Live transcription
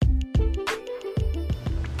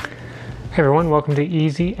Hey everyone, welcome to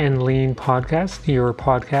Easy and Lean Podcast, your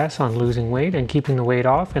podcast on losing weight and keeping the weight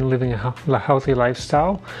off and living a healthy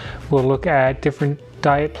lifestyle. We'll look at different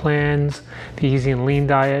diet plans, the Easy and Lean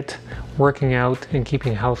diet, working out and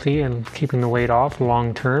keeping healthy and keeping the weight off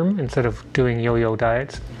long term instead of doing yo-yo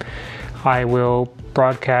diets. I will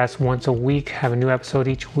broadcast once a week, have a new episode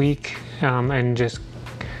each week, and just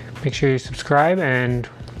make sure you subscribe, and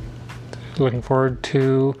looking forward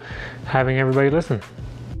to having everybody listen.